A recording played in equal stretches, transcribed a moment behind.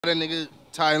That nigga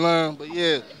Thailand, but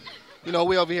yeah, you know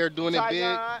we over here doing it big.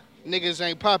 Taiwan, Niggas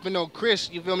ain't popping no Chris,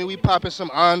 you feel me? We popping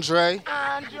some Andre, you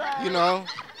Andre, know.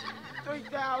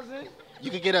 3000.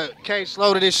 You could get a case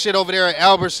load of this shit over there at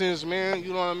Albertsons, man.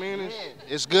 You know what I mean?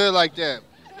 It's good like that.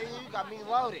 Nigga, you got me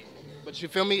loaded. But you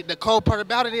feel me? The cold part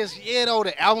about it is, yeah, though,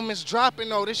 the album is dropping,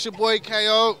 though. This your boy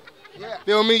KO. Yeah.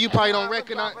 Feel me? You probably don't Album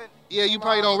recognize. dropping. Yeah, you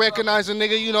probably don't recognize a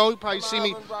nigga. You know, you probably see me.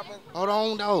 Album dropping. Hold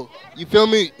on, though. You feel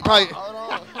me? Probably. Hold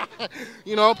on.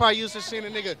 You know, I'm probably used to seeing a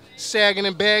nigga sagging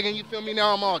and bagging. You feel me?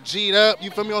 Now I'm all G'd up. You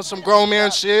feel me? On some grown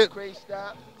man shit. Crazy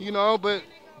stop. You know, but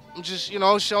I'm just, you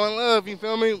know, showing love. You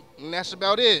feel me? And that's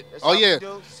about it. That's Oh all we yeah,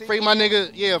 do. free my nigga.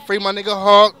 Yeah, free my nigga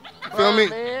Hawk. You feel me?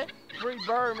 Birdman. Free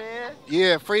Birdman.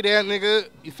 Yeah, free that nigga.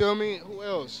 You feel me? Who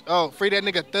else? Oh, free that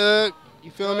nigga Thug.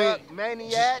 You feel me?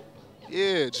 Maniac.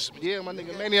 Yeah, my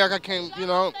nigga Maniac. I can't, you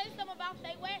know.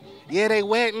 Yeah, they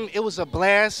wetting. It was a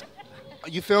blast.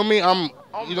 You feel me? On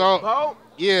You the know. boat.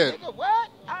 Yeah. Nigga, what?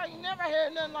 I ain't never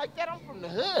heard nothing like that. I'm from the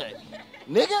hood.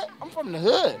 Nigga, I'm from the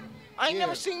hood. I ain't Yeah.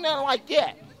 never seen nothing like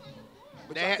that.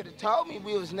 But That- you could have told me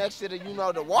we was next to the, you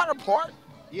know, the water park.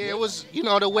 Yeah, it was. You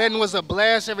know, the wedding was a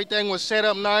blast. Everything was set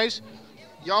up nice.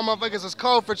 Y'all motherfuckers is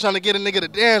cold for trying to get a nigga to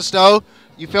dance though.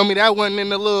 You feel me? That wasn't in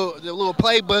the little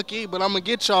playbookie, but I'm gonna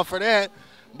get y'all for that.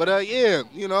 But yeah,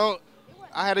 you know,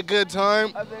 I had a good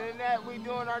time. Other than that, we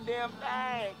doing our damn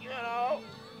thing, you know.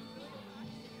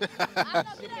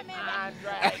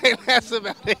 Andre. And that's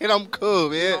about it. I'm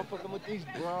cool, You know, man. fucking with these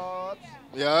broads.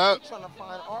 Yup, Trying to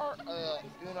find our,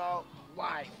 you know,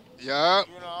 wife. yup.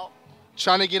 You know.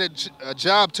 Trying to get a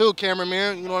job too,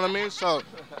 cameraman. You know what I mean? So,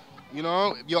 you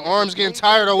know, if your arms getting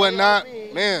tired or whatnot,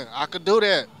 man, I could do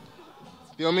that.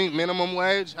 Feel me? Minimum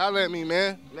wage. Holla at me,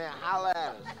 man. Man, holla at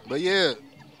us. But yeah.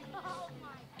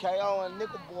 KO and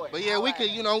Nickel Boy. But yeah, we could,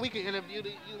 you know, we could interview the,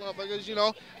 you motherfuckers, you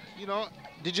know.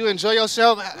 Did you enjoy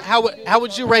yourself? How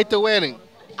would you rate the wedding?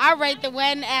 I rate the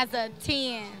wedding as a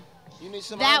 10. You need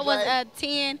some That was Andre? a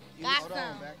 10. Got Hold on,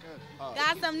 some. back up.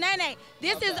 Got some Nene.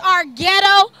 This is our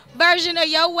ghetto version of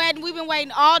your wedding. We've been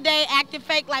waiting all day, acting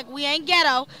fake like we ain't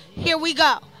ghetto. Here we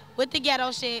go with the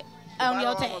ghetto shit on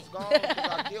your Battle tape. almost gone 'cause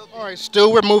I killed All right, Stu,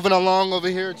 we're moving along over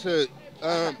here to.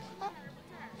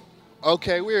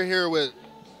 Okay, we're here with.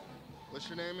 What's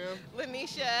your name, ma'am?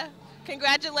 Lanisha,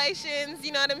 congratulations,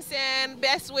 you know what I'm saying?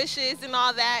 Best wishes and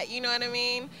all that, you know what I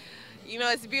mean? You know,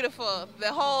 it's beautiful.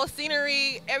 The whole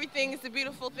scenery, everything is a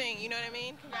beautiful thing, you know what I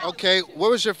mean? Okay, what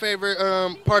was your favorite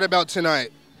part about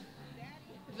tonight?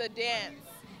 The dance.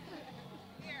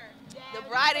 The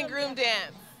bride and groom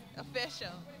dance.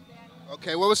 Official.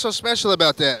 Okay, what was so special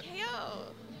about that?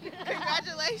 Yo,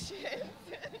 congratulations.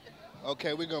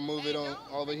 Okay, we're gonna move it on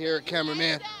over here.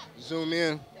 Cameraman, zoom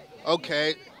in.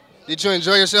 Okay, did you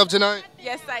enjoy yourself tonight?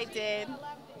 Yes, I did.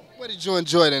 What did you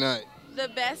enjoy tonight? The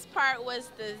best part was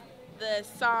the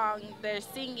song they're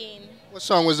singing. What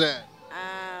song was that?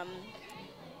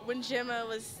 When Gemma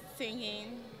was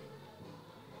singing.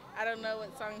 I don't know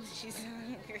what song she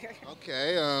sang.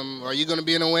 Okay, are you gonna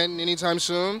be in a wedding anytime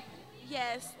soon?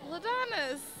 Yes,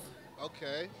 Ladonna's.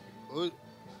 Okay.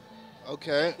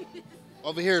 Okay.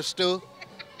 Over here, Stu.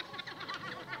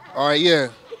 All right, yeah.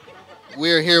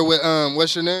 We're here with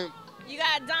what's your name? You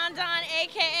got Don Don,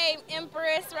 aka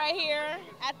Empress, right here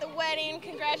at the wedding.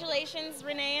 Congratulations,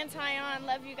 Renee and Tyon.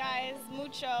 Love you guys.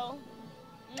 Mucho.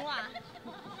 Mwah.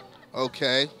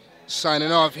 Okay.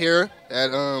 Signing off here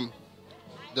at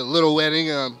the little wedding.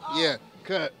 Yeah,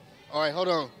 cut. All right, hold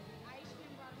on.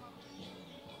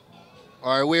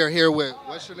 All right, we're here with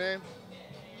what's your name?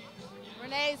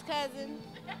 Renee's cousin.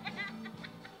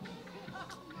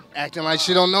 Acting like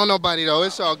she don't know nobody though.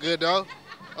 It's all good though.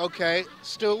 Okay,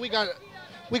 Stu, we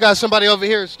got somebody over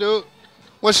here, Stu.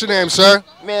 What's your name, sir?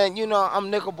 Man, you know, I'm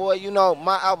Nickel Boy. You know,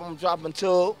 my album dropping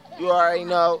too. You already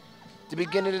know. The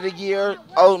beginning of the year,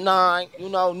 '09, you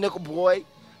know, Nickel Boy,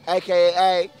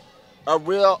 a.k.a. a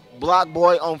real block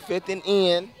boy on 5th and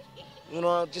N. You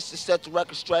know, just to set the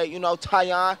record straight. You know,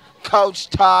 Tyon, Coach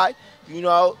Ty, you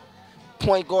know,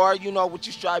 point guard, you know what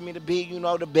you strive me to be, you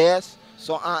know, the best.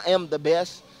 So I am the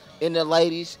best in the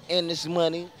ladies, in this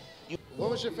money. What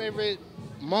was your favorite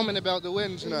moment about the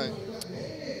wedding tonight?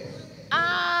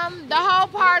 The whole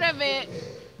part of it,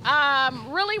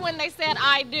 really when they said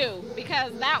I do,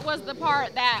 because that was the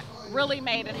part that really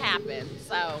made it happen.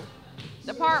 So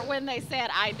the part when they said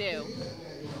I do.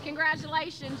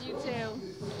 Congratulations, you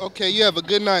two. Okay, you have a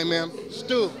good night, ma'am.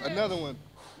 Stu, another one.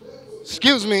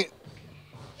 Excuse me.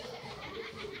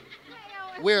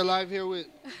 We're live here with.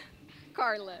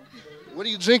 Carla. What are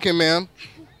you drinking, ma'am?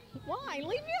 Wine.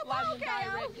 Leave me alone,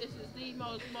 Direct. This is the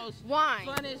most Wine.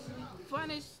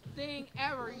 funnest thing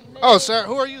ever. You Oh, sir,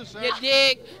 who are you, sir? You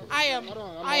dig? I am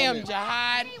on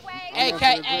Jihad, I'm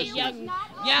aka young.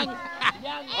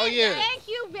 Oh, yeah. Thank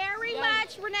you very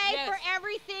much, Renee, for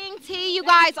everything. T, you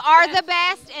guys are the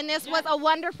best, and this was a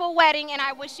wonderful wedding, and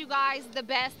I wish you guys the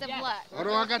best of luck. Hold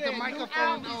on, I got the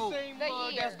microphone. Oh,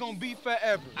 that's gonna be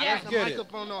forever. I got the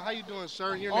microphone. Oh, how you doing,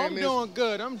 sir? Your name I'm is? doing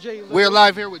good. I'm Jay Little. We're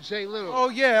live here with Jay Little. Oh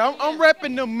yeah, I'm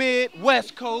repping the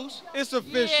West Coast. It's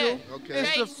official. Okay.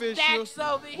 It's official.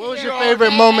 What was your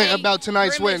favorite moment about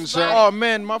tonight's wedding, sir? Oh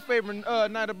man, my favorite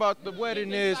night about the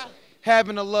wedding is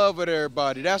having a love with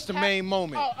everybody. That's the main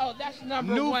moment. Oh, that's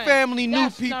number New one. family, new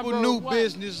That's people, number new one.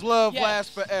 business. Love Yes.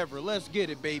 lasts forever. Let's get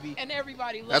it, baby. And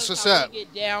everybody loves That's what's how up. we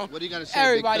get down. What do you got to say,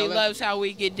 Everybody big fella? loves how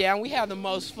we get down. We have the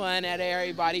most fun at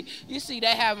everybody. You see,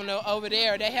 they having over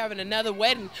there, they having another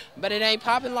wedding, but it ain't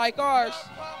popping like ours.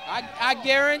 I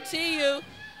guarantee you.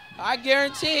 I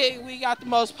guarantee you, we got the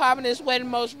most poppin'est wedding,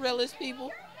 most realest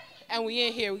people, and we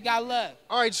in here. We got love.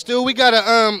 All right, Stu, we got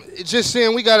just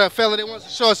saying, we got a fella that wants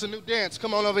to show us a new dance.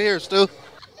 Come on over here, Stu.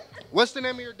 What's the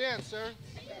name of your dance, sir?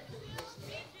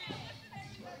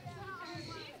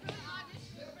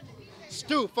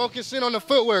 Stu, focus in on the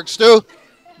footwork, Stu.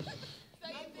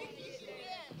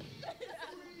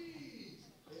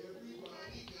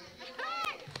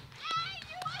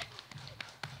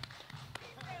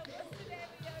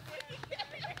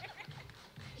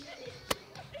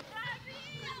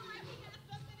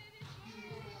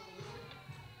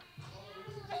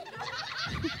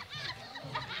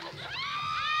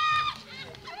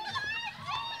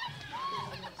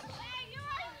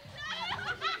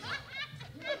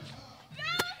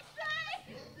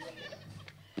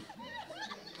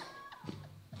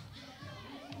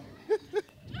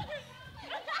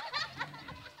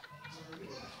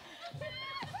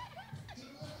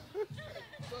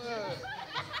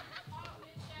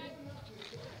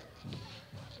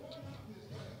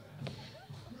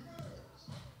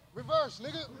 Reverse,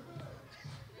 nigga.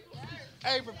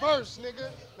 Hey, reverse,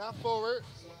 nigga. Not forward.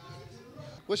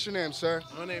 What's your name, sir?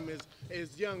 My name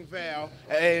is Young Val,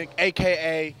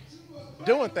 a.k.a.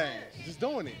 doing things, just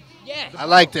doing it. Yeah. I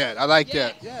like that. I like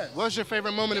that. Yeah. What's your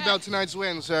favorite moment about tonight's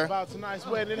wedding, sir? About tonight's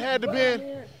wedding, it had to be.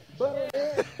 Hey,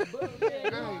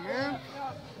 man.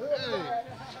 Hey.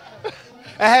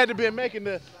 I had to be making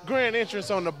the grand entrance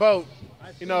on the boat.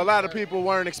 You know, a lot of people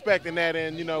weren't expecting that,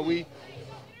 and you know, we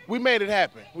made it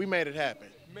happen. We made it happen.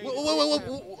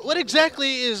 What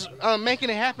exactly is making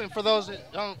it happen for those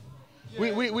that don't?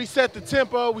 We set the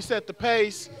tempo, we set the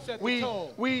pace,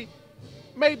 we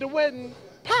made the wedding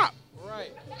pop.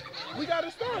 Right. We got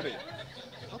it started.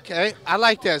 Okay, I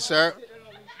like that, sir.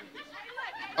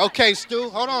 Okay, Stu,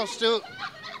 hold on, Stu.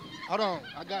 Hold on,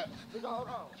 I got. Hold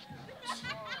on.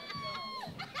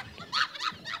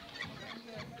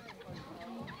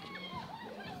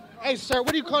 Hey, sir,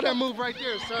 what do you call that move right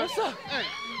there, sir? What's up? Hey.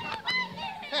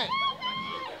 Hey.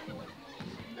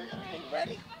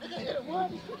 Ready?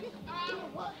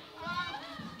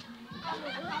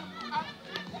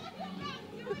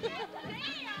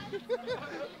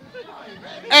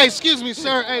 Hey, excuse me,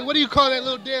 sir. Hey, what do you call that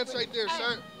little dance right there,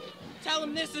 sir? Tell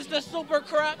them this is the super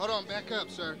crop. Hold on, back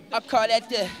up, sir. I call that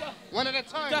the One at a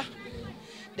time.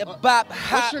 bop What's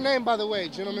hop your name, by the way,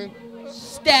 gentlemen?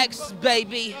 stacks,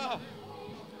 baby.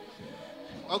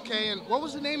 Okay, and what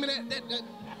was the name of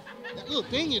that little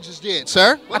thing you just did,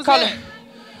 sir? What I call that?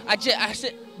 it. I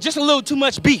said just a little too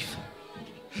much beef.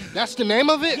 That's the name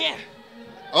of it? Yeah.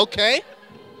 Okay.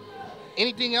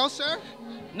 Anything else, sir?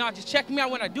 No, just check me out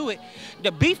when I do it.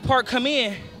 The beef part come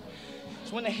in.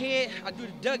 It's when the head, I do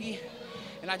the Dougie,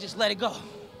 and I just let it go.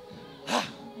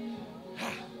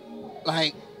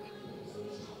 Like,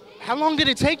 how long did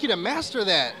it take you to master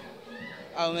that?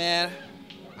 Oh man,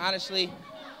 honestly,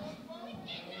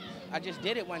 I just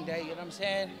did it one day, you know what I'm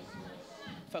saying?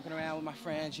 Fucking around with my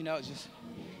friends, you know, just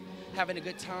having a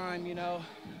good time, you know.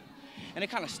 And it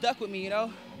kind of stuck with me, you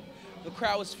know. The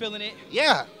crowd was feeling it.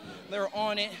 Yeah. They were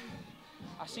on it.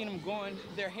 I seen them going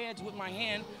their heads with my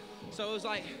hand. So it was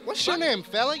like. What's your name,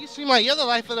 fella? You seem like you're the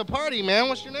life of the party, man.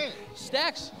 What's your name?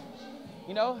 Stacks.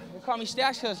 You know, they call me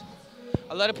Stacks because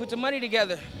I love to put the money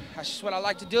together. That's just what I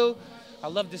like to do. I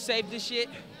love to save this shit.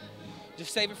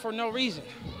 Just save it for no reason.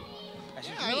 That's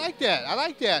Yeah, just I me. like that. I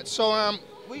like that. So,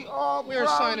 we're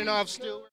signing off, Stu.